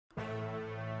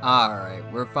Alright,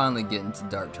 we're finally getting to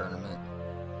Dark Tournament.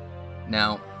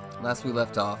 Now, last we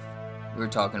left off, we were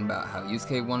talking about how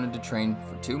Yusuke wanted to train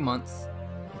for 2 months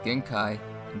with Genkai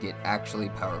and get actually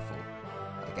powerful.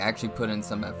 Like, actually put in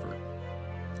some effort.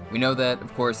 We know that,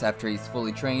 of course, after he's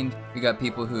fully trained, we got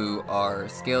people who are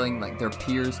scaling, like, their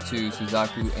peers to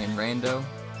Suzaku and Rando.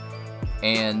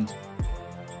 And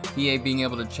Hiei being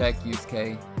able to check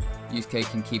Yusuke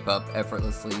can keep up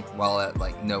effortlessly while at,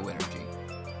 like, no energy.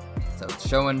 So it's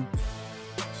showing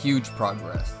huge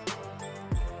progress.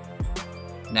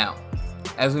 Now,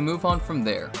 as we move on from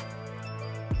there,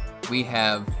 we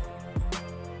have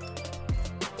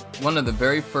one of the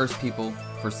very first people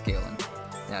for scaling.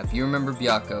 Now, if you remember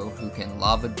Byakko, who can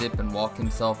lava dip and walk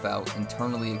himself out,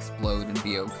 internally explode and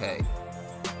be okay.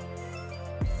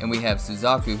 And we have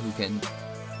Suzaku, who can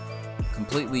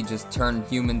completely just turn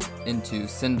humans into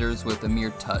cinders with a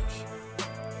mere touch.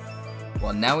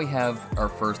 Well, now we have our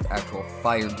first actual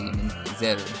fire demon,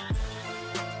 Zeru.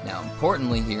 Now,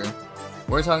 importantly here,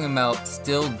 we're talking about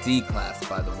still D class,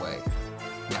 by the way.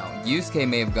 Now, Yusuke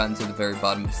may have gotten to the very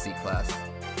bottom of C class,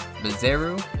 but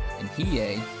Zeru and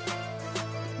Hiei,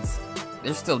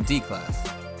 they're still D class.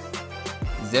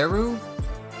 Zeru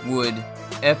would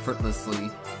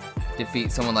effortlessly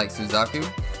defeat someone like Suzaku,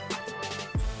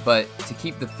 but to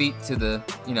keep the feat to the,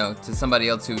 to somebody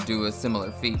else who would do a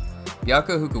similar feat.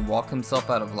 Byakko, who could walk himself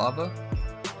out of lava.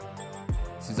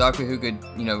 Suzaku, who could,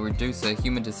 reduce a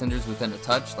human to cinders within a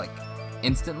touch, like,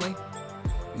 instantly.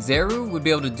 Zeru would be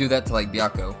able to do that to, like,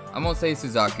 Byakko. I won't say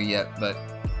Suzaku yet, but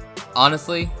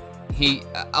honestly,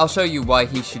 I'll show you why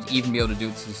he should even be able to do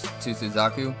it to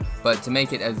Suzaku, but to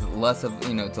make it as less of, to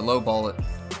lowball it,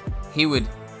 he would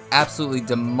absolutely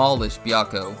demolish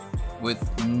Byakko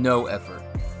with no effort.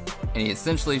 And he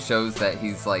essentially shows that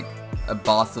he's, like, a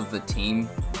boss of the team,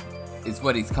 is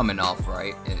what he's coming off,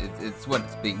 right? It's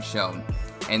what's being shown.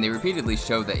 And they repeatedly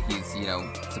show that he's,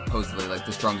 supposedly, like,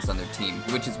 the strongest on their team,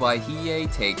 which is why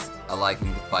Hiei takes a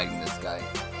liking to fighting this guy.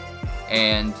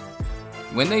 And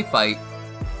when they fight,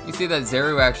 you see that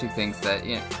Zeru actually thinks that,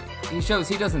 he shows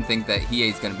he doesn't think that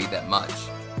Hiei's gonna be that much.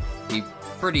 He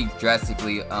pretty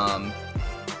drastically,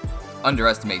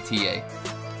 underestimates Hiei.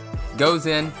 Goes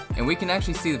in, and we can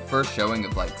actually see the first showing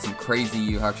of, like, some crazy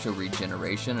Yu Yu Hakusho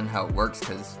regeneration and how it works,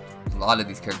 because a lot of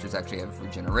these characters actually have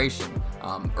regeneration.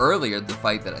 Earlier, the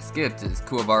fight that I skipped is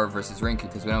Kuwabara versus Rinku,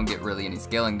 because we don't get really any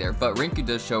scaling there, but Rinku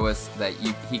does show us that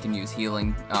he can use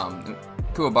healing.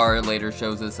 Kuwabara later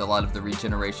shows us a lot of the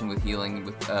regeneration with healing,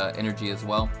 with energy as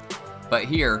well. But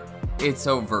here, it's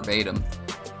so verbatim.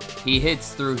 He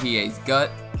hits through Hiei's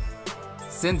gut,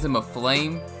 sends him a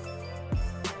flame,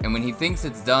 and when he thinks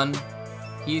it's done,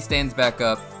 he stands back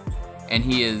up, and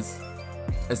he is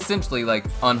essentially, like,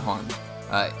 unharmed.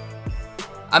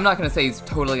 I'm not going to say he's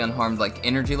totally unharmed, like,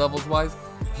 energy levels wise.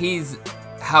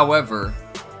 However,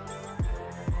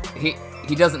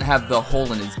 he doesn't have the hole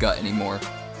in his gut anymore.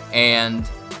 And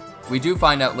we do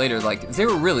find out later, like,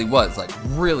 Zeru really was, like,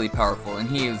 really powerful, and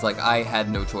he was like, I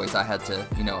had no choice. I had to,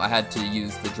 I had to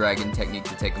use the dragon technique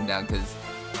to take him down, because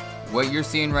what you're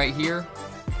seeing right here,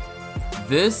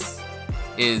 this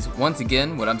is, once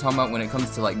again, what I'm talking about when it comes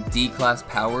to, like, D-class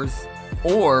powers,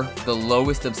 or the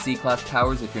lowest of C-class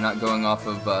powers if you're not going off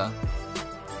of the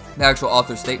actual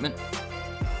author's statement.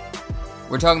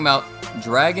 We're talking about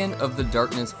Dragon of the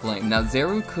Darkness Flame. Now,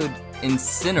 Zeru could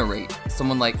incinerate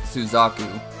someone like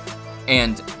Suzaku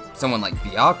and someone like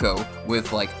Byakko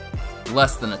with, like,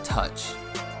 less than a touch.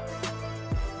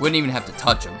 Wouldn't even have to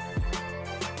touch him.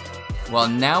 Well,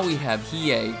 now we have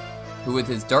Hiei, who with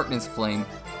his Darkness Flame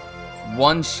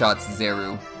one-shots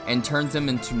Zeru and turns him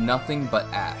into nothing but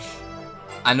ash.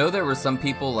 I know there were some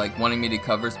people, like, wanting me to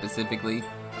cover specifically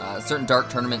certain Dark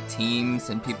Tournament teams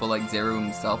and people like Zeru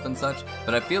himself and such,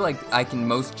 but I feel like I can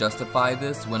most justify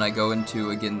this when I go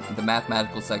into, again, the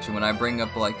mathematical section, when I bring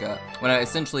up, like, when I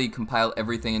essentially compile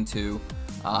everything into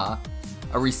a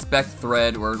respect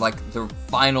thread, or, like, the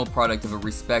final product of a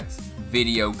respect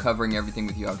video covering everything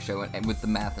with Yu Yu Hakusho and with the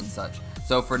math and such.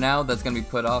 So for now, that's going to be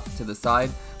put off to the side,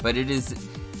 but it's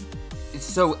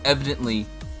so evidently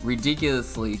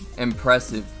ridiculously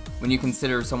impressive when you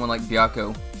consider someone like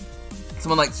Byakko.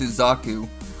 Someone like Suzaku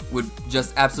would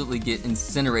just absolutely get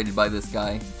incinerated by this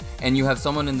guy, and you have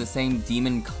someone in the same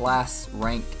demon class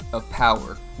rank of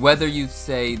power. Whether you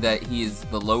say that he is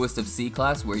the lowest of C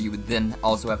class, where you would then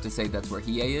also have to say that's where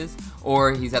Hiei is,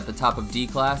 or he's at the top of D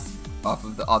class, off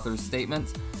of the author's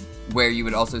statements, where you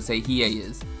would also say Hiei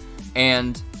is.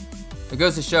 And it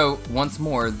goes to show, once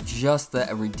more, just the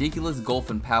ridiculous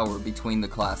gulf in power between the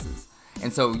classes.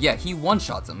 And so, yeah, he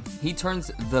one-shots him. He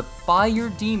turns the fire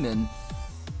demon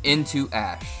into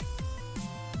ash.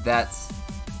 That's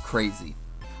crazy.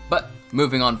 But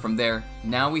moving on from there,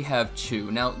 now we have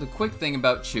Chu. Now the quick thing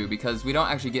about Chu, because we don't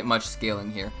actually get much scaling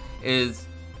here, is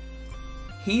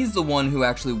he's the one who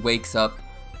actually wakes up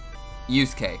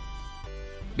Yusuke.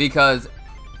 Because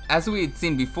as we had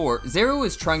seen before, Zero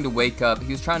is trying to wake up,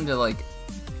 he was trying to like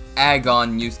egg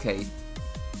on Yusuke.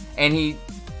 And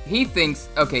he thinks,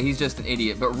 okay, he's just an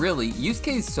idiot, but really,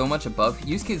 Yusuke is so much above.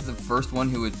 Yusuke is the first one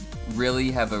who would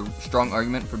really have a strong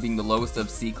argument for being the lowest of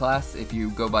C class if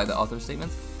you go by the author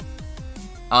statements.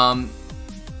 And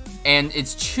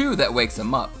it's Chu that wakes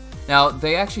him up. Now,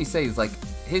 they actually say, it's like,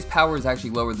 his power is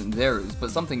actually lower than Zeru's, but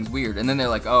something's weird. And then they're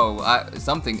like, oh,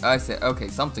 I said, okay,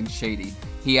 something's shady.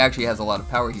 He actually has a lot of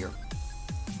power here.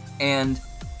 And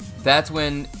that's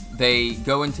when they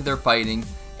go into their fighting,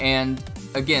 and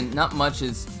again, not much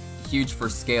is huge for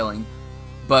scaling,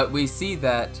 but we see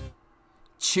that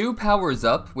Chu powers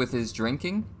up with his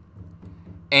drinking,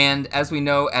 and as we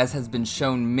know, as has been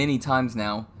shown many times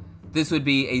now, this would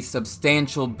be a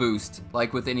substantial boost,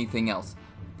 like with anything else.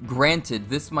 Granted,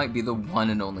 this might be the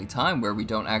one and only time where we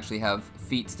don't actually have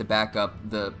feats to back up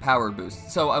the power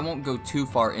boost, so I won't go too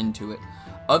far into it,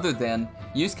 other than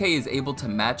Yusuke is able to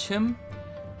match him,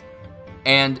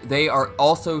 and they are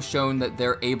also shown that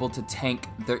they're able to tank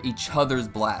each other's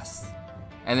blasts,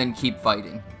 and then keep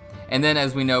fighting. And then,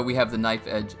 as we know, we have the knife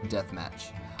edge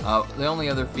deathmatch. The only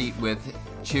other feat with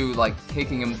Chu, like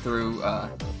kicking him through,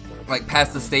 like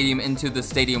past the stadium into the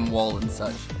stadium wall and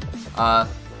such.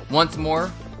 Once more,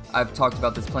 I've talked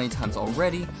about this plenty of times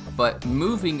already, but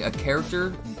moving a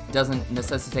character doesn't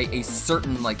necessitate a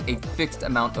certain, like a fixed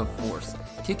amount of force.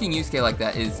 Kicking Yusuke like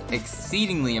that is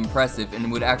exceedingly impressive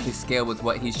and would actually scale with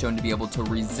what he's shown to be able to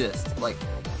resist. Like,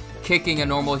 kicking a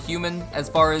normal human, as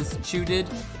far as Chu did,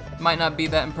 might not be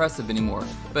that impressive anymore.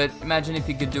 But imagine if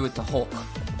he could do it to Hulk,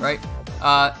 right?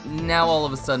 Now all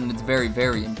of a sudden it's very,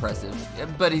 very impressive.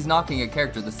 But he's knocking a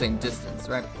character the same distance,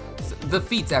 right? So the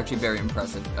feat's actually very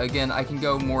impressive. Again, I can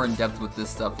go more in depth with this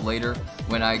stuff later,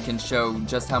 when I can show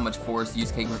just how much force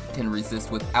Yusuke can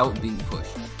resist without being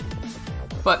pushed.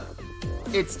 But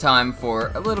it's time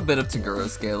for a little bit of Toguro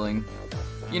scaling.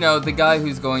 You know, the guy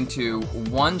who's going to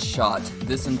one-shot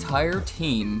this entire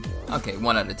team. Okay,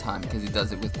 one at a time, because he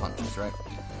does it with punches, right?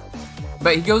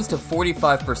 But he goes to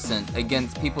 45%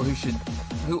 against people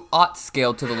who ought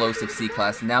scale to the lowest of C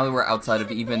class. Now that we're outside of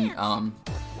even,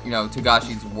 you know,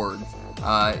 Togashi's words,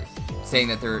 saying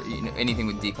that they're, you know, anything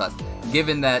with D class.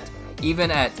 Given that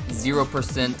even at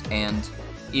 0% and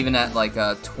even at like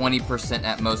 20%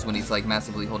 at most, when he's like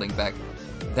massively holding back,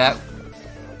 that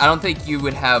I don't think you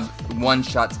would have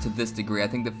one-shots to this degree. I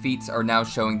think the feats are now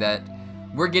showing that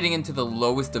we're getting into the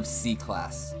lowest of C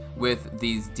class with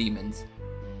these demons.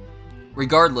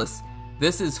 Regardless,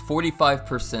 this is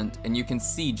 45%, and you can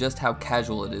see just how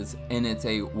casual it is, and it's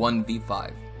a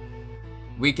 1v5.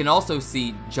 We can also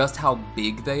see just how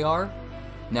big they are.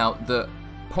 Now, the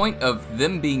point of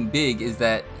them being big is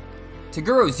that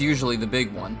Toguro's usually the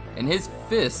big one, and his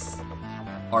fists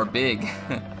are big.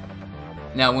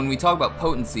 Now, when we talk about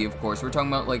potency, of course, we're talking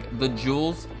about like the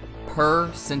joules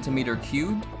per centimeter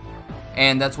cubed,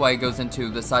 and that's why it goes into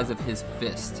the size of his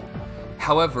fist.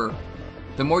 However,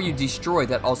 the more you destroy,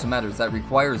 that also matters. That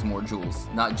requires more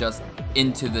joules, not just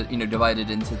into the, you know, divided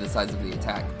into the size of the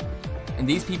attack. And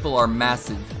these people are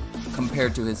massive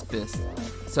compared to his fist.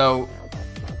 So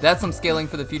that's some scaling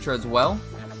for the future as well,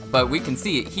 but we can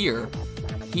see it here.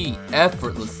 He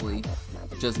effortlessly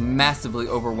just massively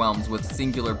overwhelms with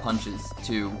singular punches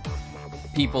to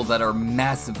people that are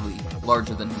massively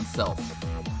larger than himself.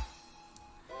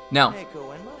 Now,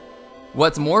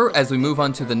 what's more, as we move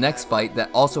on to the next fight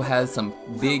that also has some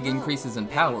big increases in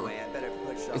power,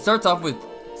 it starts off with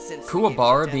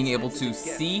Kuwabara being able to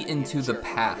see into the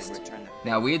past.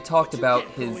 Now, we had talked about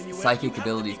his psychic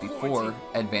abilities before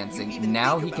advancing.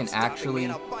 Now he can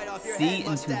actually see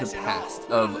into the past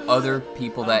of other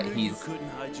people that he's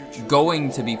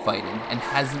going to be fighting and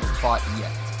hasn't fought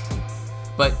yet.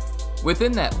 But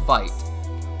within that fight,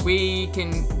 we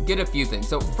can get a few things.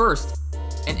 So first,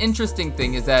 an interesting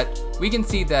thing is that we can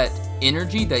see that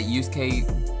energy that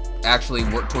Yusuke actually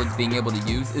worked towards being able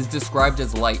to use is described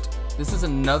as light. This is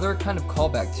another kind of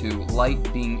callback to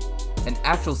light being an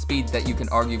actual speed that you can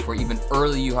argue for even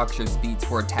early Yu Hakusho speeds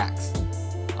for attacks.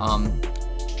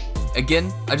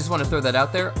 Again, I just want to throw that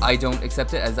out there. I don't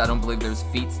accept it, as I don't believe there's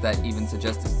feats that even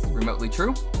suggest it's remotely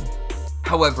true.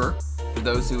 However, for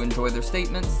those who enjoy their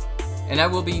statements, and I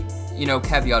will be, you know,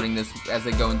 caveating this as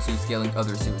I go into scaling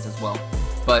other series as well,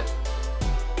 but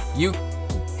you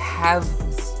have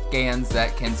scans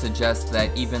that can suggest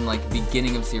that even like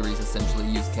beginning of series, essentially,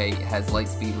 Yusuke has light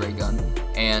speed ray gun,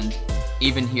 and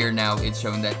even here now it's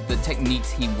showing that the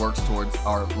techniques he works towards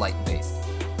are light-based.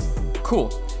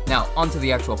 Cool. Now, onto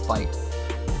the actual fight.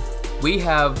 We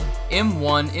have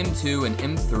M1, M2, and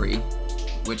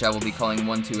M3, which I will be calling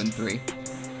 1, 2, and 3,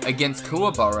 against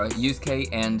Kuwabara, Yusuke,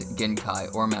 and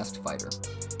Genkai, or Masked Fighter.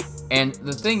 And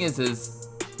the thing is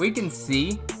we can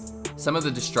see some of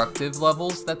the destructive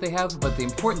levels that they have, but the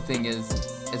important thing is,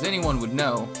 as anyone would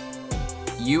know,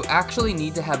 you actually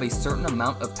need to have a certain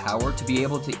amount of power to be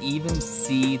able to even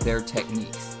see their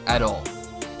techniques at all.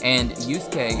 And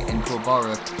Yusuke and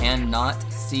Kuwabara cannot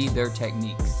see their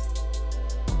techniques.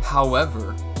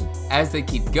 However, as they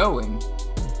keep going,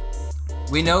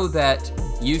 we know that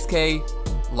Yusuke,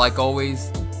 like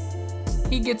always,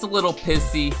 he gets a little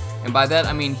pissy, and by that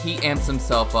I mean he amps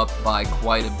himself up by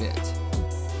quite a bit.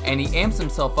 And he amps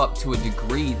himself up to a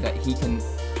degree that he can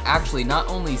actually not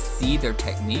only see their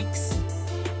techniques,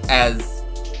 as,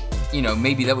 you know,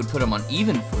 maybe that would put him on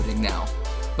even footing now,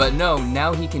 but no,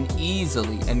 now he can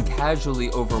easily and casually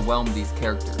overwhelm these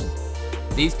characters.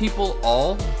 These people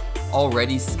all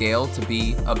already scale to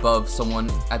be above someone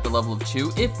at the level of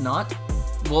Chu, if not,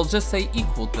 we'll just say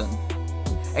equal them.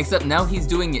 Except now he's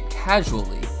doing it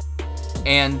casually,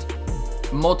 and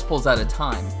multiples at a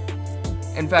time.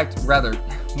 In fact, rather,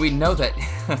 we know that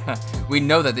we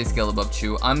know that they scale above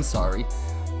Chu, I'm sorry.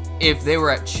 If they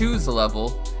were at Chu's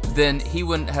level, then he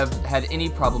wouldn't have had any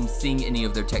problem seeing any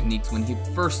of their techniques when he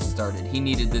first started. He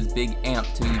needed this big amp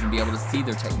to even be able to see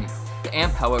their techniques. The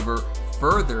amp, however,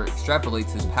 further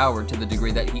extrapolates his power to the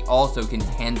degree that he also can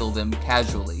handle them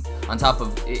casually. On top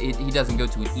of it, he doesn't go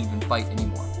to an even fight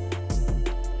anymore.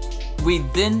 We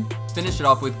then finish it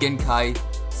off with Genkai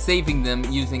saving them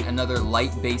using another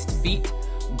light-based feat.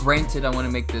 Granted, I want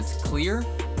to make this clear,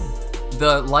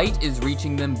 the light is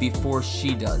reaching them before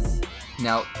she does.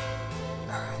 Now,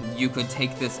 you could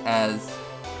take this as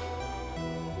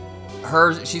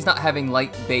she's not having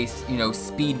light-based, you know,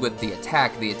 speed with the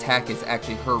attack. The attack is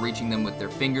actually her reaching them with their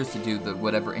fingers to do the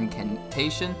whatever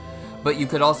incantation. But you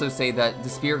could also say that the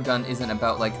spirit gun isn't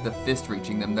about like the fist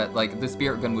reaching them, that like the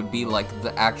spirit gun would be like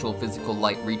the actual physical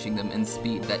light reaching them in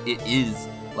speed, that it is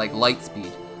like light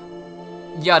speed.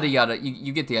 Yada yada,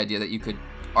 you get the idea that you could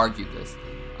argue this.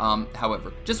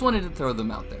 However, just wanted to throw them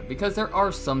out there, because there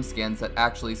are some scans that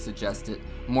actually suggest it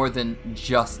more than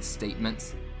just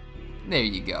statements. There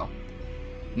you go.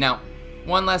 Now,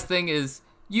 one last thing is,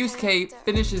 Yusuke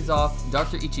finishes off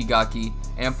Dr. Ichigaki.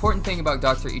 An important thing about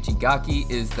Dr. Ichigaki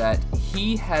is that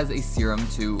he has a serum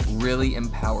to really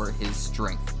empower his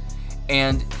strength.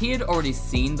 And he had already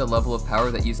seen the level of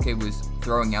power that Yusuke was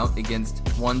throwing out against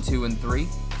 1, 2, and 3.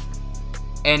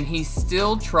 And he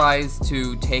still tries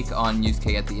to take on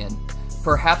Yusuke at the end.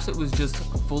 Perhaps it was just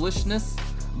foolishness,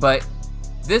 but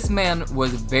this man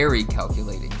was very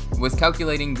calculating. Was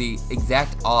calculating the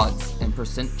exact odds and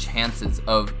percent chances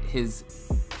of his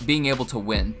being able to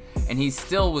win. And he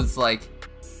still was like,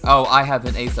 oh, I have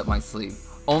an ace up my sleeve.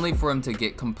 Only for him to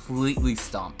get completely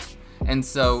stomped. And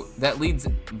so that leads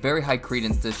very high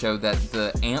credence to show that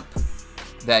the amp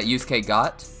that Yusuke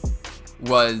got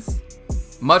was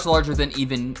much larger than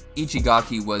even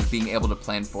Ichigaki was being able to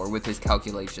plan for with his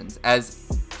calculations.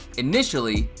 As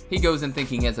initially, he goes in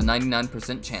thinking he has a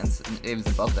 99% chance, and it was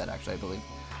above that actually, I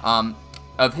believe,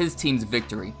 of his team's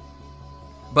victory.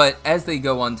 But as they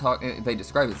go on they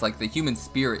describe it, it's like the human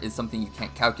spirit is something you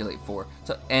can't calculate for.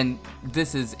 So, and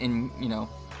this is in, you know,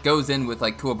 goes in with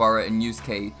like Kuwabara and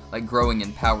Yusuke like growing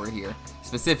in power here.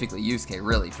 Specifically Yusuke,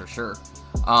 really, for sure.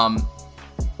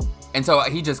 And so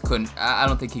he just couldn't, I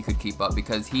don't think he could keep up,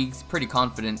 because he's pretty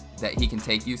confident that he can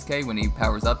take Yusuke when he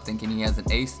powers up thinking he has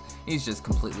an ace. He's just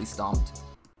completely stomped.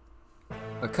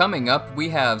 But coming up, we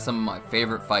have some of my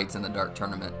favorite fights in the Dark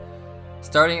Tournament.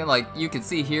 Starting, like you can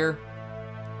see here,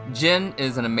 Jin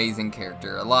is an amazing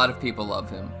character. A lot of people love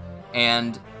him.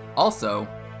 And also,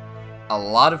 a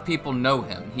lot of people know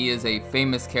him. He is a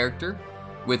famous character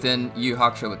within Yu Yu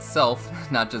Hakusho itself,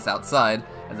 not just outside,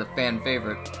 as a fan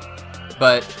favorite.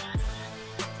 But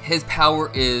his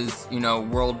power is, you know,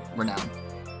 world renowned.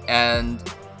 And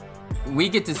we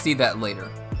get to see that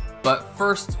later. But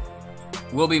first,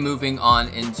 we'll be moving on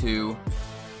into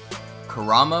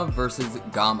Kurama versus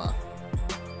Gamma.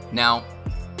 Now,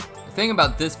 the thing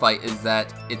about this fight is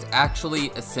that it's actually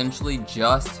essentially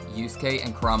just Yusuke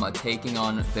and Kurama taking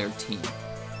on their team.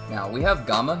 Now, we have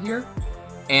Gamma here,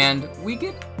 and we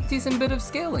get a decent bit of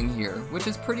scaling here, which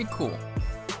is pretty cool.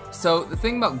 So, the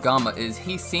thing about Gamma is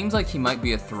he seems like he might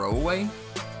be a throwaway,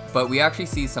 but we actually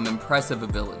see some impressive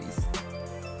abilities.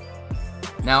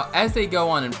 Now, as they go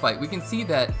on and fight, we can see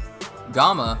that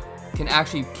Gamma can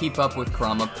actually keep up with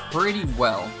Kurama pretty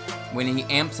well when he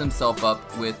amps himself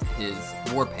up with his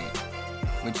war paint.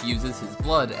 which uses his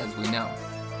blood, as we know.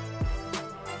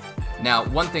 Now,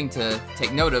 one thing to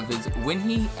take note of is when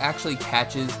he actually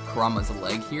catches Kurama's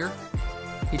leg here,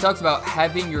 he talks about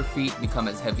having your feet become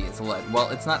as heavy as lead. Well,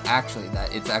 it's not actually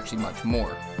that, it's actually much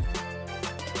more.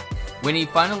 When he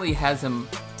finally has him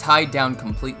tied down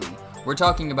completely, we're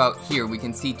talking about here, we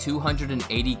can see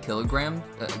 280 kilograms,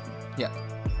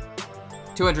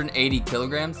 280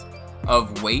 kilograms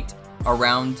of weight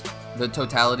around the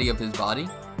totality of his body.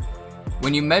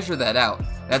 When you measure that out,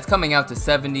 that's coming out to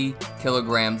 70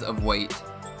 kilograms of weight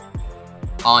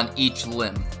on each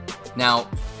limb. Now,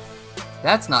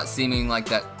 that's not seeming like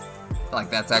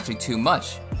that's actually too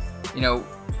much. You know,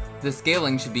 the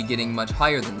scaling should be getting much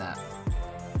higher than that.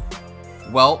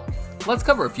 Well, let's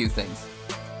cover a few things.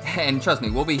 And trust me,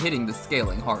 we'll be hitting the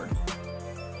scaling hard.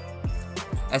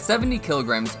 At 70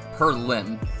 kilograms per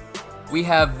limb, we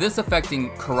have this affecting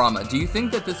Kurama. Do you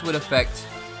think that this would affect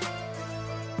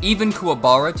even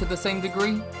Kuwabara to the same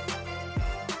degree?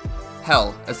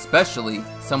 Hell, especially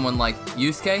someone like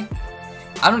Yusuke?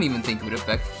 I don't even think it would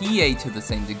affect Hiei to the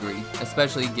same degree,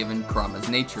 especially given Kurama's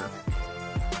nature.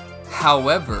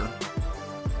 However,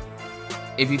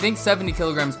 if you think 70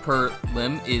 kilograms per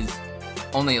limb is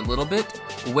only a little bit,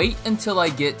 wait until I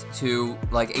get to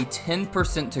like a 10%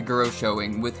 Toguro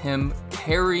showing with him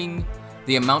carrying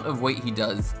the amount of weight he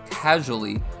does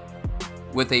casually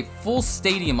with a full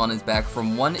stadium on his back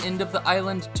from one end of the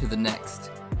island to the next.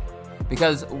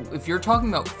 Because if you're talking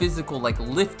about physical, like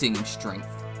lifting strength,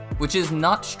 which is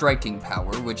not striking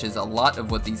power, which is a lot of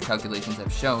what these calculations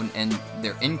have shown, and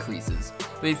their increases.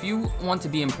 But if you want to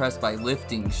be impressed by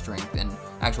lifting strength and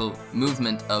actual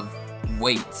movement of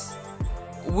weights,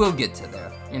 we'll get to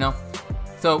there, you know?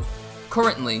 So,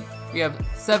 currently, we have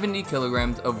 70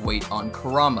 kilograms of weight on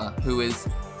Kurama, who is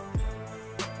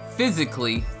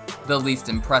physically the least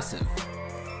impressive.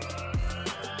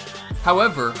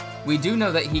 However, we do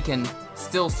know that he can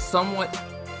still somewhat,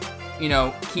 you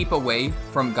know, keep away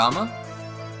from Gamma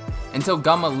until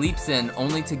Gamma leaps in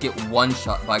only to get one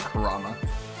shot by Kurama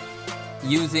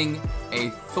using a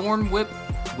thorn whip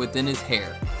within his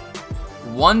hair,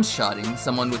 one-shotting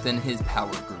someone within his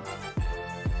power group.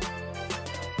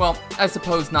 Well, I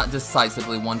suppose not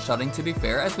decisively one-shotting, to be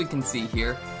fair, as we can see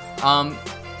here. And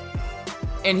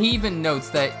he even notes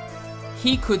that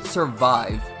he could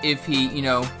survive if he, you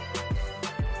know,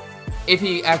 if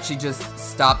he actually just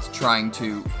stopped trying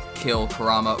to kill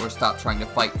Kurama or stopped trying to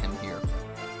fight him here.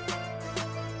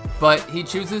 But he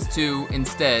chooses to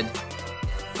instead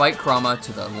fight Kurama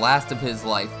to the last of his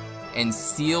life and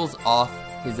seals off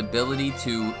his ability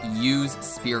to use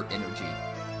spirit energy.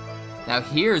 Now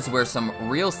here's where some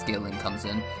real scaling comes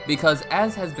in, because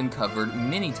as has been covered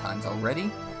many times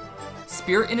already,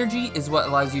 spirit energy is what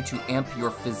allows you to amp your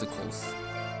physicals.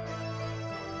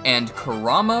 And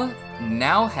Kurama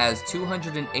now has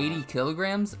 280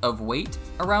 kilograms of weight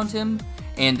around him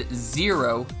and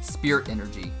 0 spirit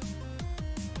energy.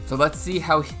 So let's see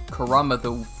how Kurama,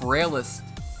 the frailest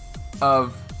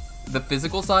of the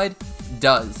physical side,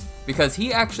 does. Because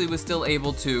he actually was still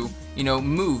able to, you know,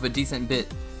 move a decent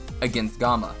bit against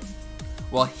Gamma.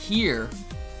 Well, here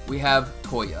we have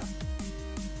Toya.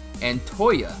 And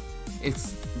Toya,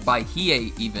 it's by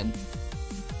Hiei even,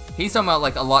 he's talking about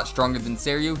like a lot stronger than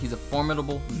Seiryu. He's a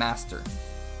formidable master.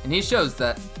 And he shows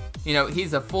that, you know,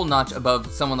 he's a full notch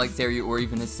above someone like Seiryu or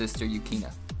even his sister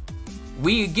Yukina.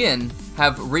 We again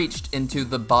have reached into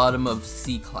the bottom of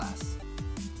C class.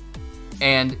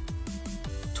 And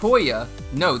Toya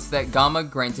notes that Gamma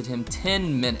granted him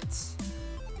 10 minutes.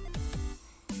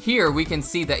 Here we can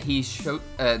see that he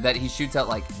shoots out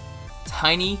like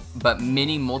tiny but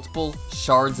many multiple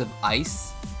shards of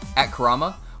ice at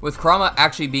Kurama, with Kurama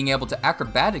actually being able to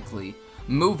acrobatically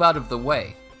move out of the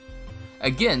way.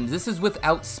 Again, this is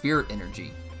without spirit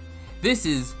energy. This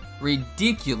is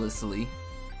ridiculously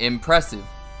impressive.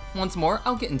 Once more,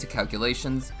 I'll get into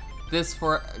calculations. This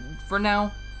for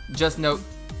now, just note,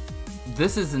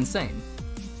 this is insane.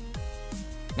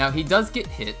 Now, he does get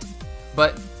hit,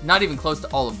 but not even close to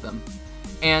all of them.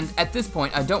 And at this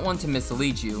point, I don't want to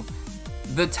mislead you.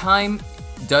 The time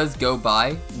does go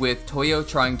by with Toyo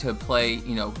trying to play,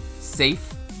 you know,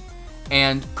 safe,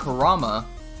 and Kurama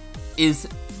is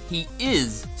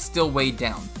still weighed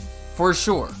down, for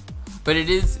sure. But it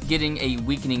is getting a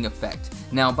weakening effect.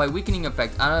 Now, by weakening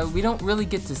effect, we don't really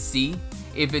get to see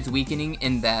if it's weakening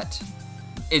in that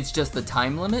it's just the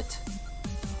time limit,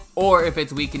 or if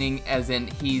it's weakening as in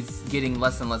he's getting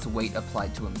less and less weight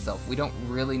applied to himself. We don't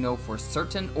really know for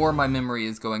certain, or my memory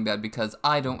is going bad because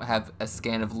I don't have a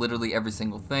scan of literally every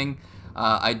single thing.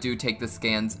 I do take the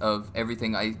scans of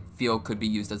everything I feel could be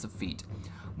used as a feat.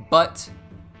 But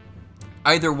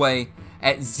either way,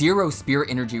 at 0 spirit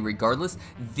energy regardless,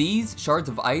 these shards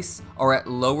of ice are at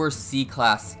lower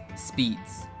C-class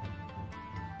speeds,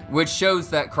 which shows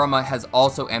that Kurama has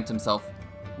also amped himself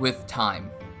with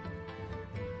time.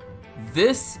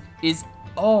 This is,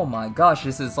 oh my gosh,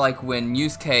 this is like when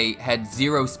Yusuke had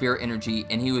 0 spirit energy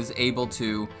and he was able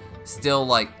to still,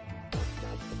 like,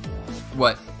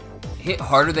 what, hit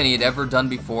harder than he had ever done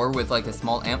before with like a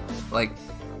small amp, like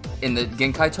in the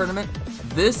Genkai tournament.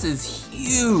 This is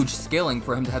huge scaling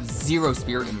for him to have 0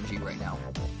 spirit energy right now.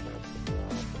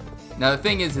 Now the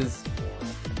thing is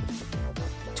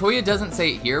Toya doesn't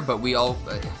say it here, but we all,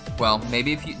 well,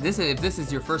 maybe if this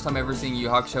is your first time ever seeing Yu Yu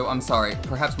Hakusho, I'm sorry.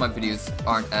 Perhaps my videos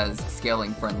aren't as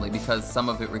scaling friendly because some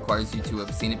of it requires you to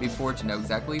have seen it before to know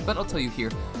exactly, but I'll tell you here.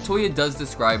 Toya does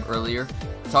describe earlier,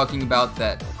 talking about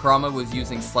that Kurama was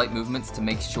using slight movements to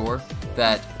make sure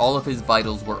that all of his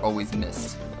vitals were always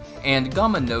missed. And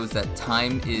Gamma knows that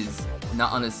time is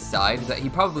not on his side, that he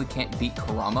probably can't beat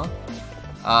Kurama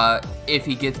if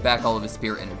he gets back all of his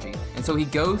spirit energy. And so he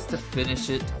goes to finish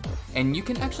it, and you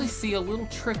can actually see a little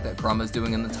trick that Kurama is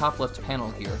doing in the top left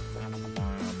panel here.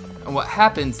 And what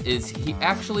happens is he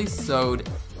actually sowed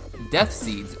death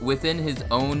seeds within his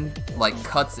own, like,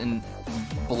 cuts and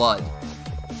blood,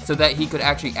 so that he could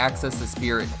actually access the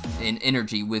spirit and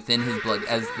energy within his blood,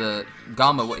 as the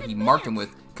Gamma, what he marked him with,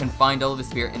 confined all of his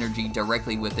spirit energy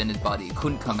directly within his body. It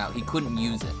couldn't come out. He couldn't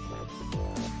use it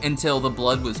until the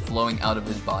blood was flowing out of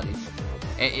his body.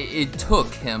 It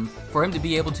took him, for him to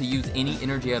be able to use any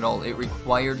energy at all, it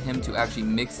required him to actually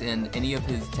mix in any of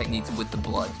his techniques with the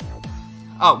blood.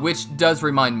 Oh, which does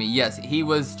remind me, yes, he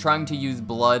was trying to use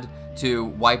blood to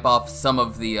wipe off some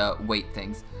of the weight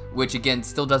things, which again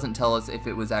still doesn't tell us if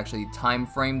it was actually time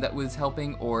frame that was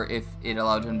helping or if it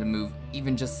allowed him to move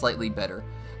even just slightly better.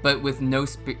 But with no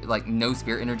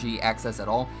spirit energy access at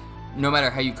all, no matter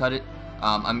how you cut it,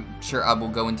 I'm sure I will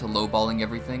go into lowballing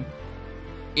everything.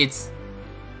 It's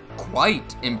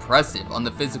quite impressive on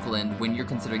the physical end when you're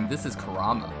considering this is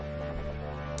Kurama.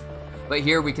 But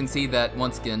here we can see that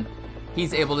once again,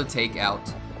 he's able to take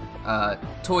out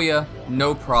Toya,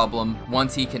 no problem,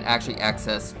 once he can actually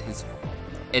access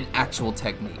an actual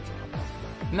technique.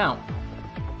 Now,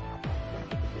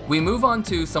 we move on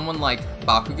to someone like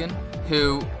Bakugan,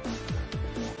 who,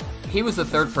 he was the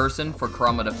third person for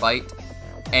Kurama to fight,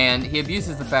 and he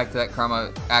abuses the fact that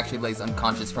Kurama actually lays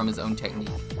unconscious from his own technique.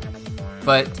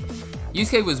 But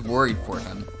Yusuke was worried for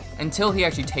him, until he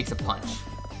actually takes a punch.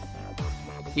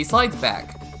 He slides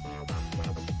back,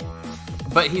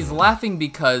 but he's laughing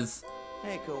because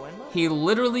he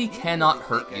literally cannot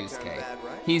hurt Yusuke.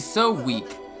 He's so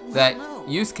weak that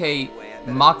Yusuke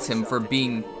mocks him for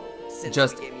being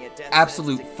just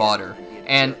absolute fodder.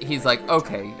 And he's like,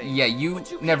 okay, yeah,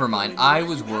 never mind. I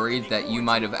was worried that you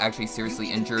might have actually seriously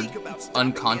injured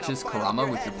unconscious Kurama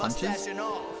with your punches.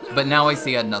 But now I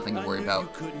see I had nothing to worry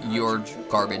about. You're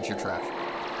garbage, you're trash.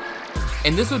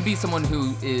 And this would be someone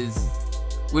who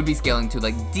would be scaling to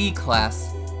like D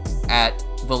class at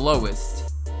the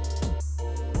lowest.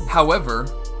 However,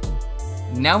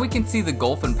 now we can see the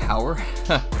gulf in power.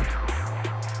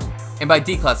 And by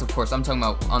D class, of course, I'm talking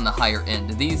about on the higher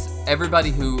end. Everybody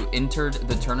who entered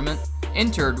the tournament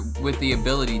entered with the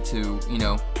ability to,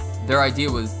 their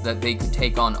idea was that they could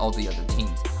take on all the other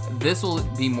teams. This will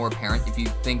be more apparent if you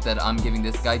think that I'm giving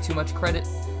this guy too much credit.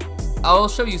 I'll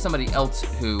show you somebody else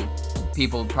who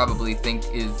people probably think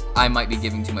I might be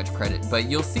giving too much credit, but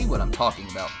you'll see what I'm talking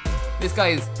about. This guy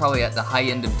is probably at the high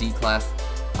end of D class.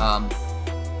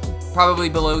 Probably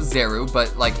below Zeru,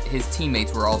 but like his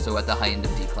teammates were also at the high end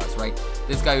of D class, right?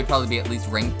 This guy would probably be at least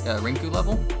Rinku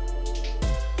level.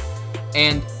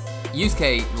 And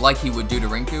Yusuke, like he would do to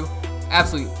Rinku,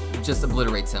 absolutely just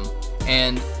obliterates him.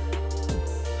 And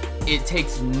it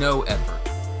takes no effort.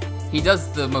 He does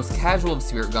the most casual of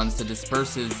spirit guns to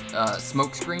disperse his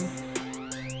smoke screen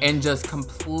and just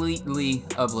completely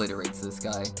obliterates this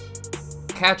guy.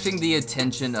 Catching the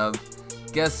attention of,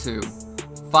 guess who?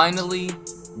 Finally,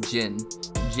 Jin.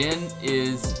 Jin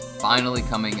is finally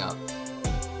coming up.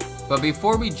 But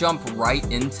before we jump right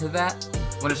into that,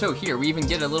 I want to show here, we even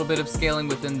get a little bit of scaling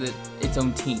within its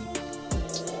own team.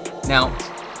 Now,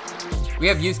 we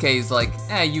have Yusuke's like,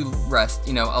 you rest,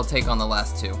 I'll take on the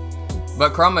last two.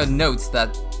 But Kurama notes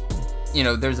that,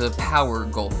 there's a power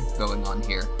gulf going on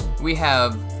here. We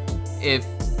have, if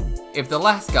the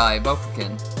last guy,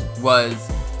 Bakugan, was,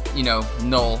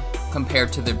 null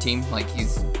compared to their team, like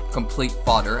he's complete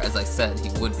fodder, as I said he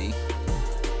would be.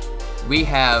 We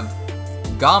have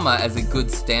Gamma as a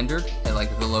good standard at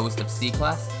like the lowest of C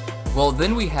class. Well,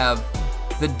 then we have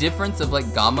the difference of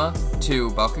like Gamma to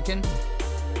Bakugan.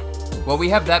 Well, we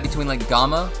have that between like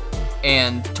Gamma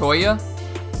and Toya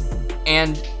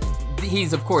And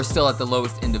he's, of course, still at the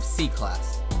lowest end of C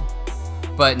class.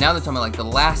 But now they're talking about, like, the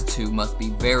last two must be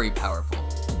very powerful.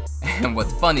 And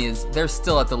what's funny is they're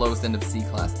still at the lowest end of C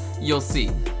class. You'll see.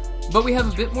 But we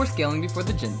have a bit more scaling before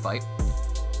the Jin fight.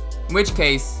 In which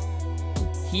case,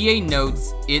 Hiei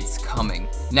notes it's coming.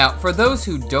 Now, for those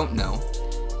who don't know,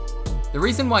 the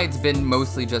reason why it's been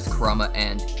mostly just Kurama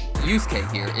and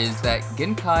Yusuke here is that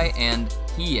Genkai and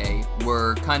Hiei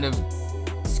were kind of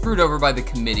screwed over by the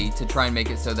committee to try and make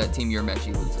it so that Team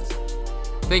Urameshi loses.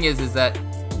 Thing is that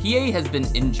Hiei has been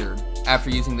injured after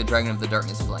using the Dragon of the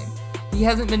Darkness Flame. He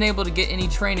hasn't been able to get any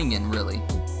training in, really.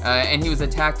 And he was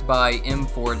attacked by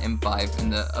M4 and M5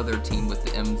 and the other team with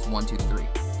the Ms 1, 2, 3.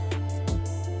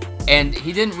 And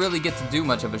he didn't really get to do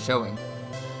much of a showing.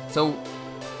 So,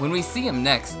 when we see him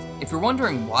next, if you're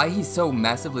wondering why he's so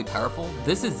massively powerful,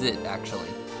 this is it, actually.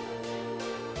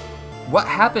 What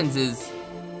happens is,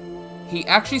 he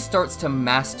actually starts to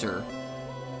master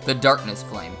the Darkness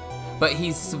Flame, but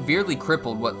he's severely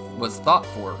crippled what was thought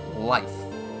for life.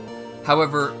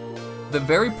 However, the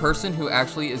very person who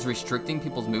actually is restricting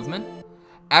people's movement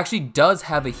actually does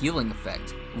have a healing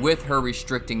effect with her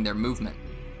restricting their movement.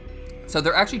 So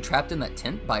they're actually trapped in that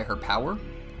tent by her power.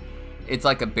 It's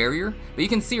like a barrier, but you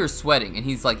can see her sweating, and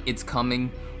he's like, it's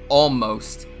coming,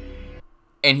 almost.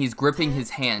 And he's gripping his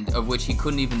hand, of which he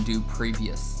couldn't even do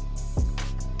previous.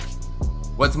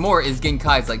 What's more is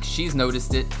Genkai's like, she's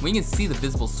noticed it. We can see the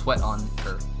visible sweat on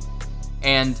her.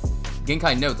 And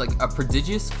Genkai notes, like, a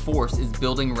prodigious force is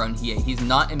building around Hiei. He's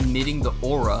not emitting the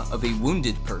aura of a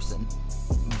wounded person,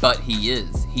 but he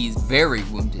is. He's very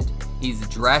wounded. He's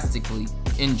drastically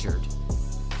injured.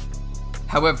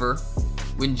 However,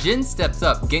 when Jin steps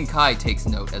up, Genkai takes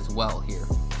note as well here,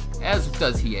 as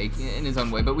does Hiei in his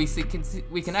own way, but we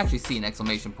can actually see an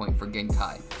exclamation point for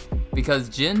Genkai, because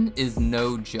Jin is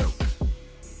no joke.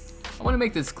 I want to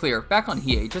make this clear, back on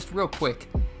Hiei, just real quick.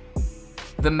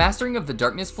 The mastering of the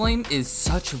Darkness Flame is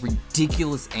such a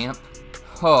ridiculous amp.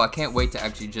 Oh, I can't wait to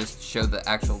actually just show the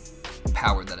actual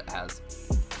power that it has.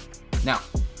 Now,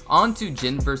 on to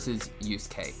Jin versus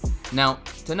Yusuke. Now,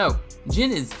 to note,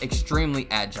 Jin is extremely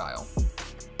agile.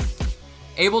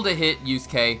 Able to hit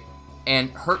Yusuke and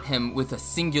hurt him with a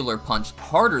singular punch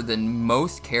harder than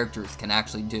most characters can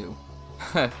actually do.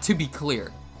 To be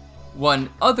clear. One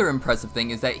other impressive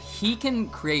thing is that he can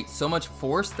create so much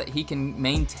force that he can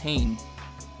maintain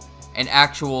an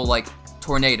actual, like,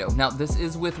 tornado. Now, this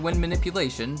is with wind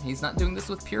manipulation. He's not doing this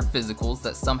with pure physicals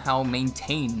that somehow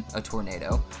maintain a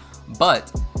tornado.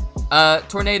 But,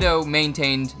 tornado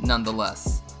maintained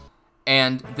nonetheless.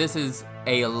 And this is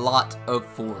a lot of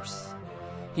force.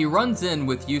 He runs in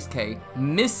with Yusuke,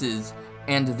 misses,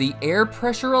 and the air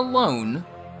pressure alone,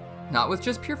 not with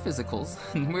just pure physicals,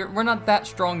 we're not that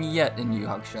strong yet in Yu Yu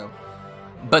Hakusho,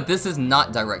 but this is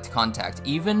not direct contact.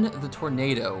 Even the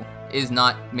tornado is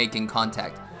not making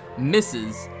contact,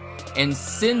 misses, and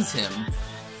sends him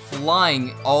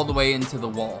flying all the way into the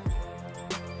wall.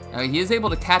 Now, he is able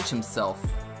to catch himself,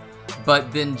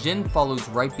 but then Jin follows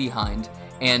right behind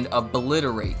and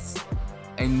obliterates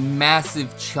a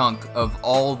massive chunk of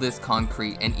all this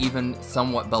concrete and even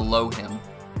somewhat below him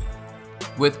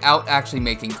without actually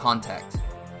making contact.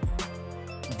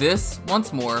 This,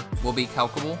 once more, will be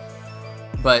calculable,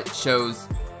 but shows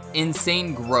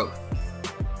insane growth.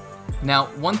 Now,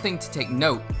 one thing to take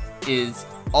note is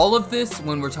all of this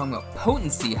when we're talking about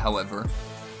potency, however,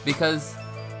 because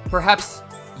perhaps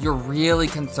you're really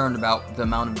concerned about the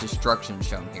amount of destruction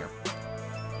shown here.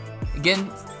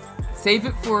 Again, save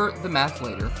it for the math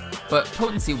later, but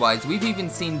potency-wise, we've even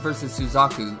seen versus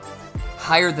Suzaku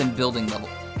higher than building level.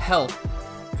 Hell,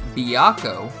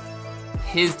 Byakuo,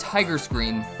 his Tiger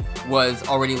Scream was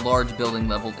already large building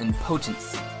level in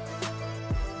potency.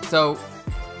 So,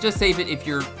 just save it if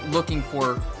you're looking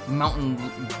for mountain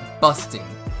busting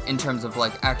in terms of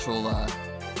like actual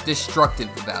destructive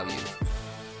values.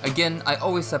 Again, I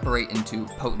always separate into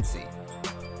potency,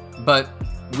 but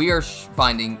we are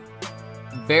finding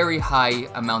very high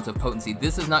amount of potency.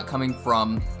 This is not coming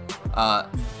from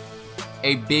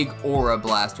a big aura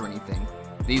blast or anything.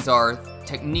 These are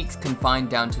techniques confined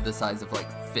down to the size of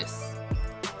like fists.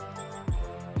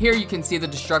 Here you can see the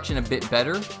destruction a bit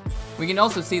better. We can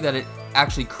also see that it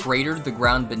actually cratered the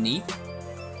ground beneath.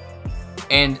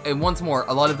 And once more,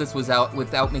 a lot of this was out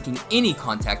without making any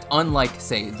contact, unlike,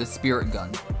 say, the Spirit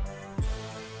Gun.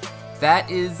 That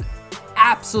is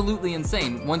absolutely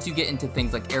insane once you get into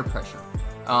things like air pressure,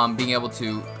 being able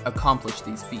to accomplish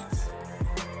these feats.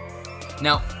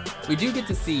 Now, we do get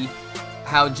to see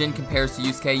how Jin compares to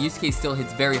Yusuke. Yusuke still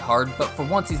hits very hard, but for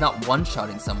once he's not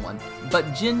one-shotting someone.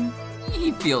 But Jin,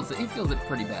 he feels it. He feels it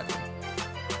pretty badly.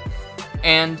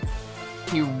 And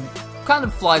he kind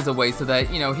of flies away so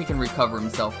that, you know, he can recover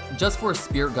himself, just for a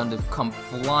spirit gun to come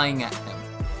flying at him.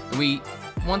 And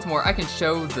once more, I can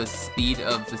show the speed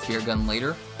of the spirit gun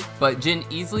later, but Jin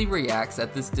easily reacts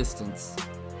at this distance,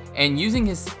 and using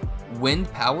his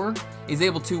wind power, is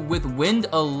able to, with wind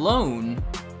alone,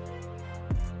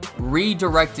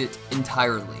 redirect it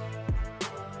entirely.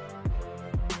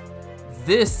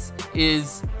 This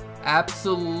is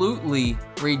absolutely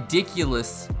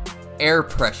ridiculous air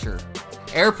pressure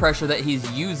that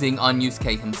he's using on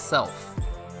Yusuke himself.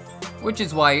 Which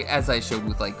is why, as I showed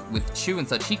with Chu and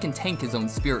such, he can tank his own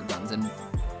spirit guns and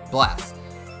blasts.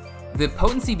 The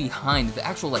potency behind the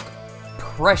actual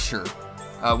pressure,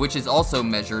 which is also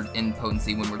measured in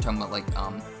potency when we're talking about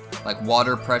like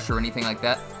water pressure or anything like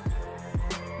that.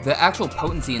 The actual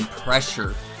potency and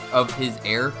pressure of his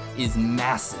air is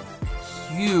massive,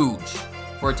 huge,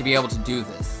 for it to be able to do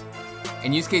this.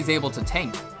 And Yusuke is able to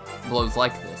tank blows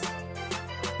like this.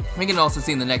 We can also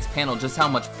see in the next panel just how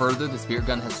much further the spirit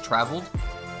gun has traveled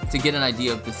to get an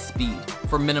idea of the speed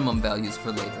for minimum values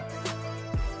for later.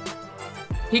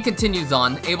 He continues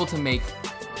on, able to make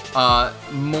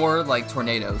more like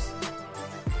tornadoes.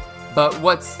 But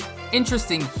what's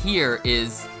interesting here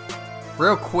is,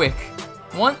 real quick,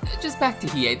 just back to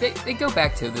Hiei, they go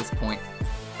back to this point.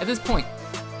 At this point,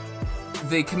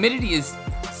 the community is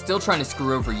still trying to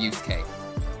screw over Yusuke,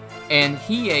 and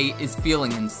Hiei is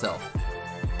feeling himself.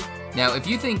 Now, if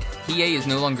you think Hiei is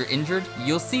no longer injured,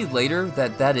 you'll see later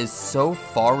that that is so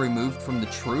far removed from the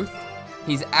truth.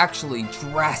 He's actually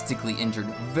drastically injured.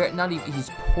 He's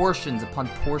portions upon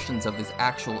portions of his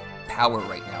actual power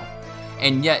right now.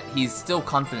 And yet, he's still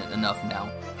confident enough now.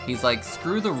 He's like,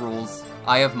 screw the rules,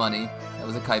 I have money. That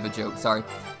was a Kaiba joke, sorry.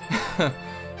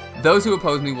 Those who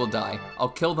oppose me will die. I'll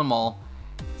kill them all.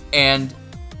 And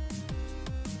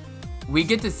we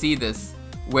get to see this,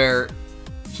 where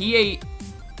he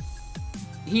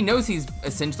knows he's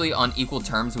essentially on equal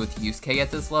terms with Yusuke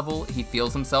at this level. He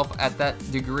feels himself at that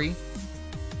degree.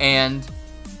 And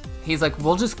he's like,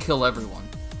 we'll just kill everyone.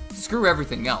 Screw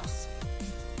everything else.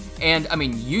 And, I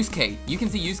mean, Yusuke, you can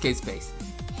see Yusuke's face.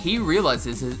 He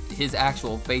realizes his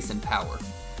actual face and power.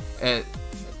 I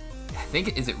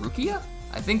think, is it Rukia?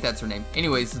 I think that's her name.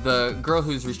 Anyways, the girl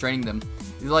who's restraining them.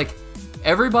 Like,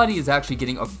 everybody is actually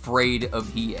getting afraid of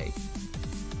Hiei.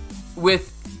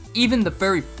 With even the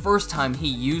very first time he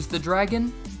used the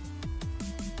dragon,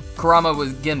 Kurama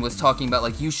was talking about,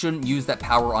 like, you shouldn't use that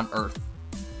power on Earth.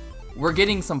 We're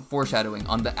getting some foreshadowing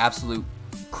on the absolute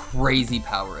crazy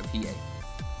power of Hiei.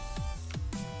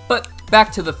 But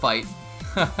back to the fight.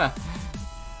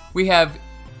 We have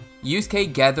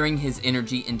Yusuke gathering his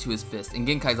energy into his fist, and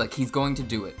Genkai's like, he's going to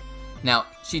do it. Now,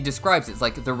 she describes it, it's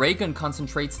like the ray gun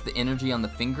concentrates the energy on the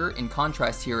finger. In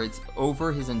contrast here, it's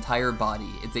over his entire body.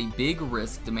 It's a big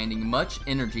risk, demanding much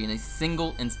energy in a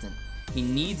single instant. He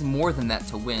needs more than that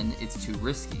to win. It's too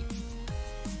risky.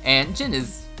 And Jin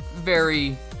is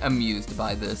very amused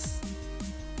by this.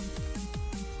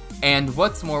 And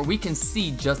what's more, we can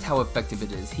see just how effective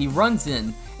it is. He runs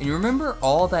in, and you remember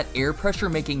all that air pressure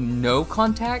making no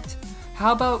contact?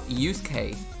 How about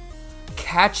Yusuke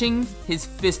catching his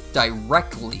fist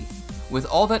directly with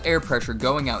all that air pressure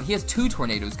going out? He has 2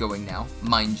 tornadoes going now,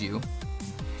 mind you.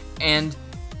 And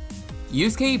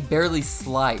Yusuke barely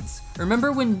slides.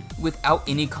 Remember when without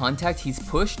any contact he's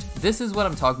pushed? This is what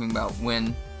I'm talking about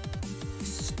when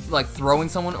like throwing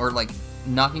someone or like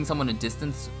knocking someone a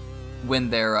distance when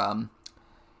they're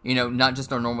you know, not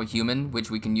just a normal human, which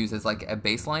we can use as like a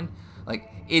baseline.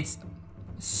 Like, it's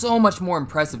so much more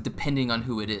impressive depending on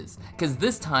who it is, because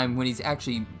this time when he's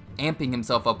actually amping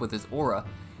himself up with his aura,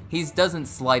 he doesn't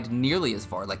slide nearly as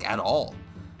far, like at all,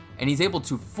 and he's able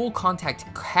to full contact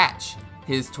catch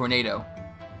his tornado.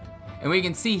 And we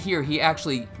can see here he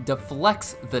actually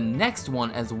deflects the next one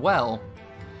as well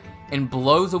and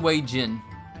blows away Jin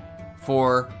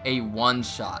for a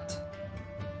one-shot.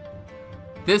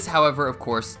 This, however, of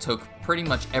course, took pretty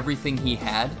much everything he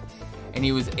had, and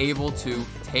he was able to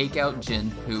take out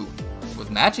Jin, who was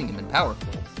matching him in power,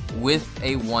 with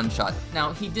a one-shot.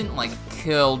 Now, he didn't, like,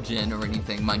 kill Jin or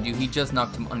anything, mind you, he just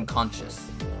knocked him unconscious.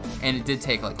 And it did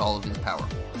take, like, all of his power.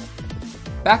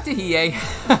 Back to Hiei.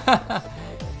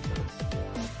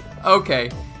 Okay,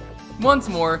 once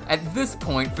more, at this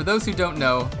point, for those who don't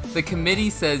know, the committee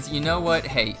says, you know what,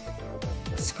 hey,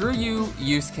 screw you,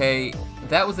 Yusuke,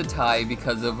 that was a tie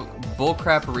because of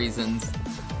bullcrap reasons,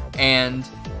 and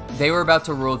they were about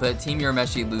to rule that Team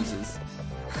Urameshi loses.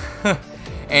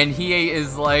 And Hiei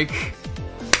is like,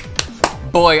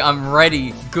 boy, I'm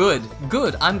ready. Good,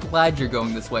 I'm glad you're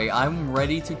going this way. I'm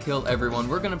ready to kill everyone.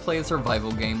 We're gonna play a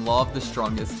survival game, Law of the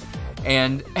Strongest.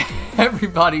 And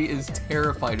everybody is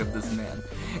terrified of this man.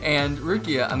 And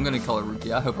Rukia, I'm gonna call her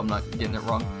Rukia, I hope I'm not getting it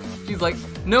wrong. She's like,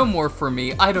 no more for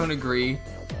me, I don't agree.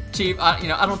 Chief, I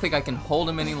don't think I can hold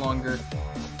him any longer.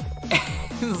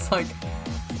 It's like,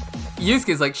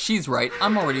 Yusuke's like, she's right,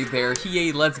 I'm already there,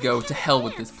 Hiei, let's go, to hell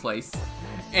with this place.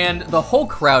 And the whole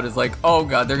crowd is like, oh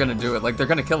god, they're gonna do it, like, they're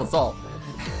gonna kill us all.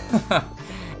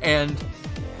 And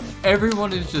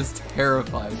everyone is just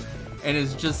terrified. And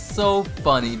it's just so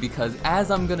funny because,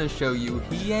 as I'm gonna show you,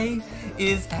 Hiei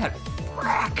is at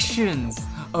fractions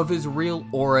of his real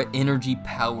aura energy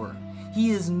power.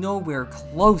 He is nowhere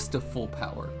close to full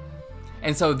power.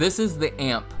 And so this is the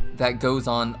amp that goes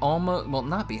on almost, well,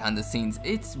 not behind the scenes,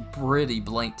 it's pretty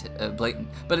blatant,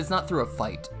 but it's not through a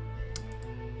fight.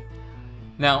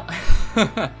 Now,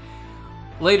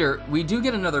 later, we do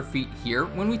get another feat here.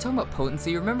 When we talk about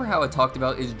potency, remember how I talked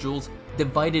about is joules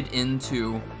divided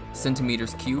into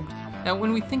centimeters cubed? Now,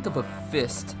 when we think of a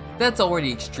fist, that's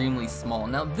already extremely small.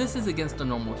 Now, this is against a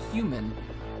normal human,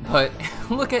 but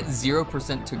look at 0%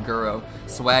 Toguro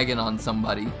swagging on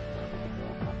somebody.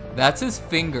 That's his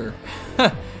finger.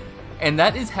 And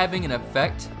that is having an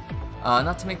effect,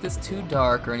 not to make this too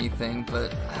dark or anything,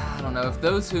 but I don't know, if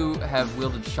those who have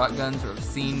wielded shotguns or have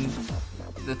seen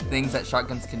the things that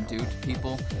shotguns can do to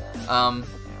people, I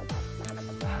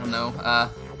don't know,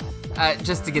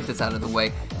 just to get this out of the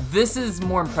way, this is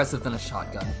more impressive than a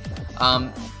shotgun.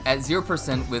 At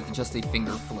 0% with just a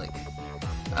finger flick.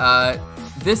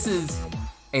 This is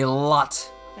a lot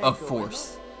of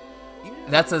force.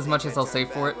 That's as much as I'll say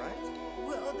for it.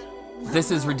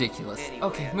 This is ridiculous.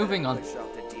 Okay, moving on.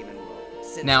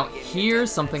 Now,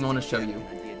 here's something I want to show you.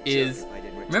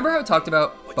 Remember how I talked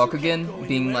about Bakugan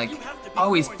being like,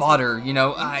 oh, he's fodder, you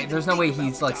know, there's no way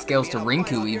he's like scales to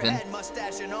Rinku even.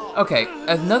 Okay,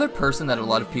 another person that a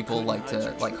lot of people like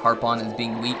to harp on as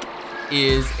being weak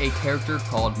is a character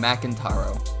called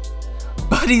Makintaro.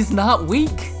 But he's not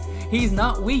weak. He's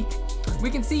not weak. We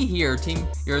can see here, Team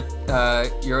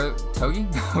Togi?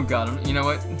 Oh god, you know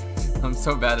what? I'm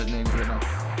so bad at names right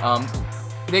now.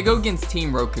 They go against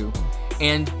Team Roku,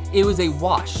 and it was a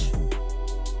wash.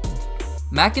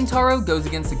 Makintaro goes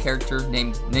against a character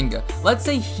named Ninga. Let's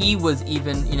say he was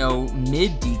even, you know,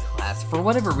 mid-D class. For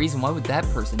whatever reason, why would that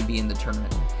person be in the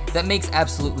tournament? That makes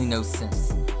absolutely no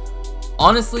sense.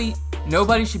 Honestly,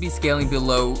 nobody should be scaling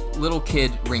below little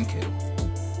kid Rinku.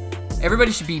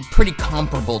 Everybody should be pretty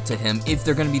comparable to him if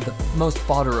they're going to be the most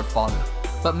fodder of fodder.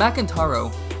 But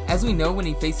Makintaro, as we know when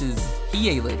he faces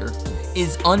Hiei later,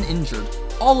 is uninjured.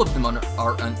 All of them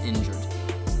are uninjured.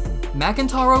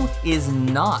 Makintaro is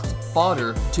not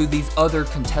fodder to these other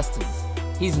contestants.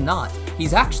 He's not.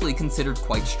 He's actually considered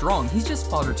quite strong. He's just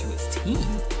fodder to his team.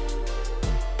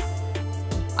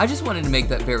 I just wanted to make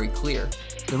that very clear.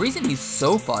 The reason he's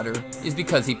so fodder is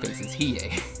because he faces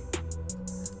Hiei.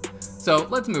 So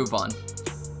let's move on.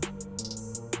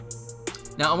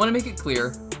 Now I want to make it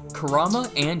clear,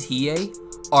 Kurama and Hiei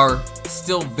are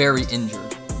still very injured.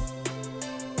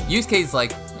 Yusuke's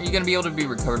like, are you going to be able to be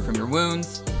recovered from your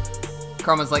wounds?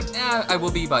 Kurama's like, I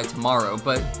will be by tomorrow,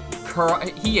 but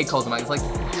Hiei calls him out. He's like,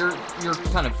 you're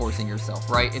kind of forcing yourself,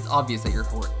 right? It's obvious that you're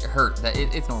hurt, that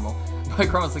it's normal. But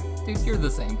Kurama's like, dude, you're the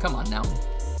same, come on now.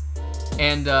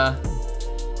 And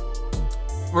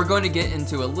we're going to get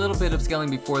into a little bit of scaling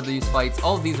before these fights.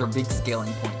 All of these are big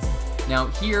scaling points. Now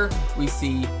here we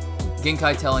see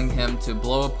Genkai telling him to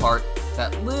blow apart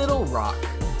that little rock,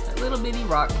 that little bitty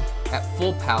rock at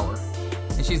full power.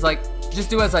 And she's like, just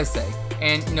do as I say.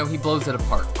 And, you know, he blows it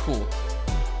apart. Cool.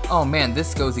 Oh man,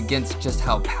 this goes against just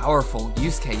how powerful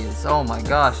Yusuke is. Oh my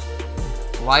gosh.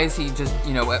 Why is he just,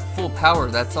 you know, at full power,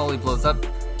 that's all he blows up?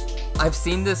 I've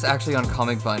seen this actually on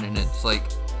Comic Vine and it's like,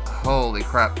 holy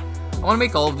crap. I want to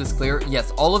make all of this clear. Yes,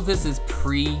 all of this is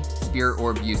pre-Spirit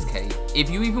Orb Yusuke.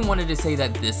 If you even wanted to say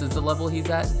that this is the level he's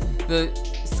at, the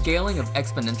scaling of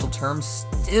exponential terms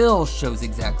still shows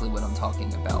exactly what I'm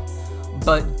talking about.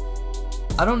 But,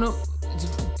 I don't know,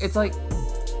 it's like,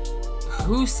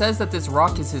 who says that this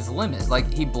rock is his limit?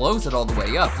 Like, he blows it all the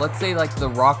way up. Let's say, like, the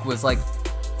rock was, like,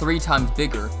 3 times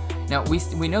bigger. Now,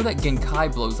 we know that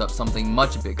Genkai blows up something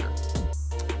much bigger.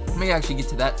 Let me actually get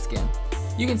to that scan.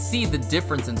 You can see the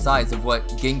difference in size of what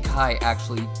Genkai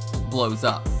actually blows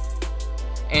up.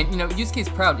 And, you know, Yusuke's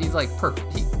proud. He's like,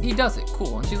 perfect. He does it.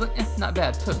 Cool. And she's like, not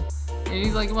bad. And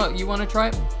he's like, well, you want to try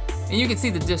it? And you can see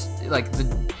the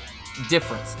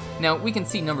difference. Now, we can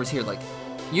see numbers here. Like,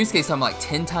 Yusuke's talking like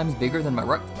 10 times bigger than my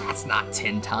rock. That's not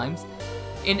 10 times.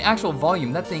 In actual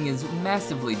volume, that thing is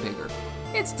massively bigger.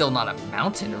 It's still not a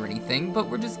mountain or anything, but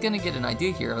we're just going to get an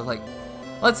idea here of like,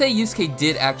 let's say Yusuke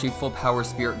did actually full power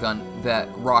Spirit Gun that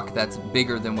rock that's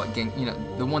bigger than what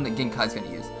the one that Genkai's gonna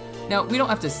use. Now, we don't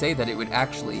have to say that it would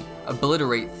actually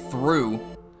obliterate through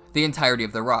the entirety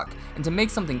of the rock. And to make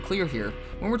something clear here,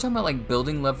 when we're talking about like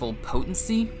building level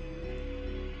potency,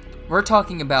 we're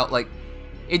talking about like,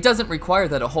 it doesn't require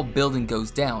that a whole building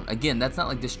goes down. Again, that's not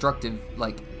like destructive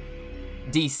like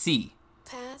DC.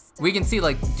 We can see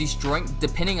like destroying,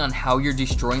 depending on how you're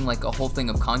destroying like a whole thing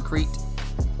of concrete,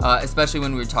 especially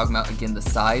when we were talking about, again, the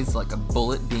size, like a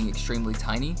bullet being extremely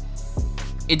tiny.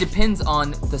 It depends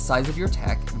on the size of your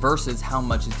attack versus how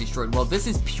much is destroyed. Well, this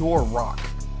is pure rock,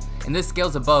 and this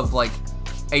scales above like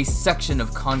a section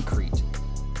of concrete.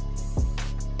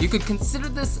 You could consider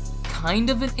this kind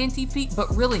of an anti-feat,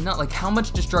 but really not. Like, how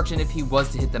much destruction, if he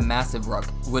was to hit the massive rock,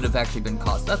 would have actually been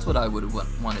caused? That's what I would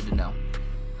have wanted to know.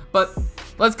 But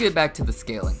let's get back to the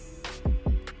scaling.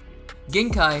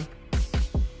 Genkai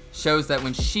shows that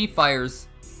when she fires,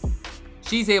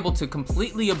 she's able to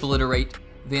completely obliterate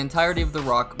the entirety of the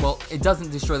rock. Well, it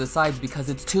doesn't destroy the sides because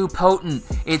it's too potent.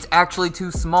 It's actually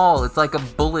too small. It's like a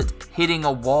bullet hitting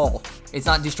a wall. It's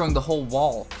not destroying the whole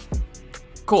wall.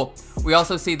 Cool. We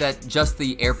also see that just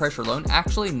the air pressure alone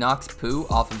actually knocks poo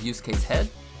off of Yusuke's head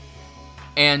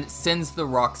and sends the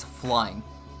rocks flying.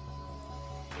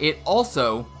 It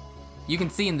also, you can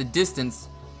see in the distance,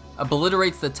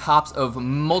 obliterates the tops of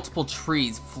multiple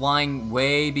trees flying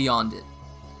way beyond it.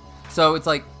 So it's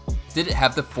like, did it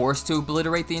have the force to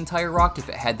obliterate the entire rock if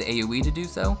it had the AoE to do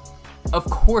so? Of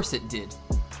course it did.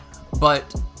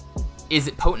 But is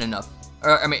it potent enough?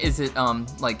 Or, I mean, is it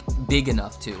like big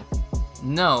enough to?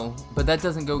 No, but that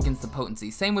doesn't go against the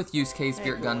potency. Same with Yusuke's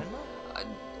Spirit Gun.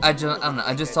 I don't know,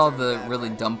 I just saw the really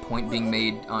dumb point being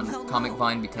made on Comic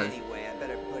Vine because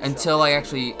until I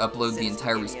actually upload the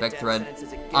entire Respect thread,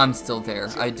 I'm still there.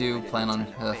 I do plan on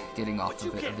getting off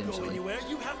of it eventually.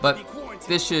 But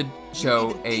this should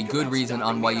show a good reason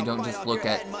on why you don't just look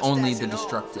at only the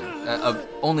destruction,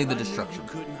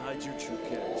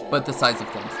 but the size of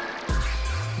things.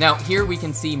 Now here we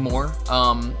can see more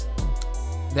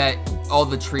that all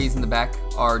the trees in the back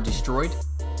are destroyed.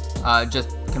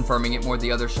 Just confirming it more.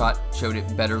 The other shot showed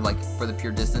it better, like for the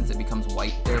pure distance, it becomes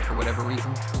white there for whatever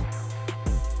reason.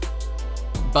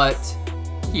 But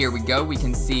here we go, we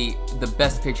can see the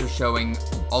best picture showing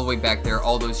all the way back there,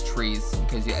 all those trees,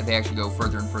 because they actually go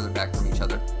further and further back from each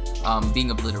other,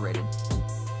 being obliterated.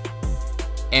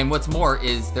 And what's more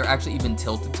is they're actually even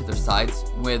tilted to their sides,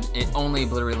 with it only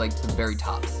obliterated like the very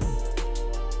tops.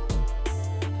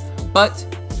 But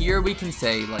here we can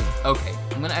say, like, okay,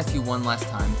 I'm gonna ask you one last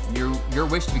time, your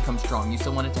wish to become strong, you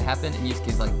still want it to happen? And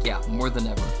Yusuke's like, yeah, more than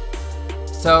ever.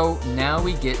 So now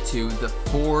we get to the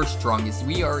 4 strongest.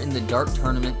 We are in the Dark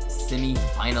Tournament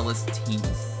semi-finalist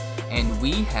teams. And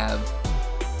we have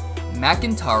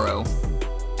Makintaro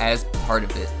as part of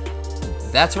it.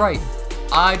 That's right.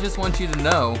 I just want you to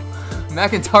know,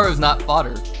 Makintaro's not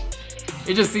fodder.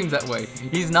 It just seems that way.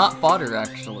 He's not fodder,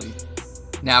 actually.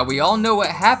 Now, we all know what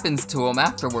happens to him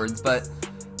afterwards, but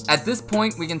at this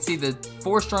point, we can see the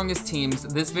 4 strongest teams.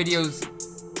 This video's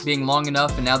being long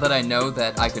enough, and now that I know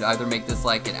that I could either make this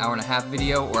like an hour-and-a-half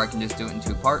video, or I can just do it in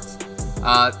 2 parts.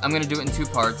 I'm gonna do it in 2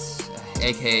 parts,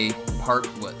 aka part,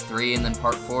 3 and then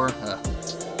part 4?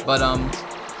 But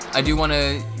I do want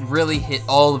to really hit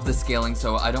all of the scaling,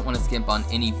 so I don't want to skimp on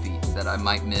any feats that I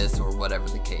might miss or whatever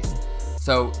the case.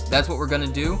 So that's what we're gonna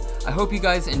do. I hope you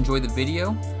guys enjoy the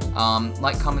video.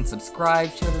 Like, comment,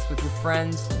 subscribe, share this with your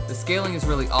friends. The scaling is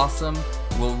really awesome.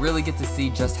 We'll really get to see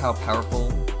just how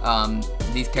powerful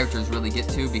these characters really get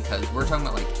to, because we're talking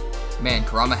about, like, man,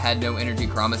 Kurama had no energy,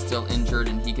 Kurama's still injured,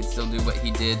 and he could still do what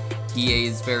he did. Hiei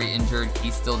is very injured,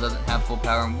 he still doesn't have full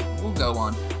power, and we'll go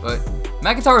on. But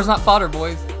Makintaro's not fodder,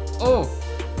 boys. Oh,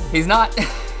 he's not.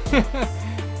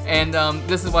 And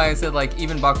this is why I said, like,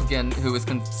 even Bakugan, who is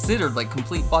considered, like,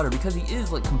 complete fodder, because he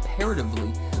is, like,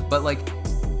 comparatively, but, like,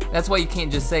 that's why you can't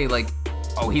just say, like,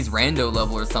 oh, he's rando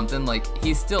level or something. Like,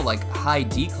 he's still, like, high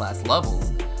D-class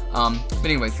levels. But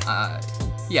anyways,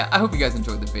 yeah, I hope you guys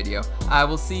enjoyed the video. I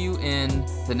will see you in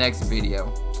the next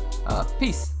video.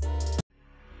 Peace.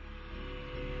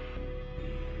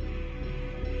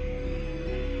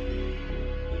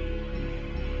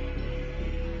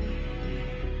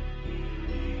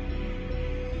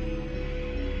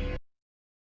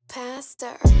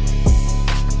 Pastor.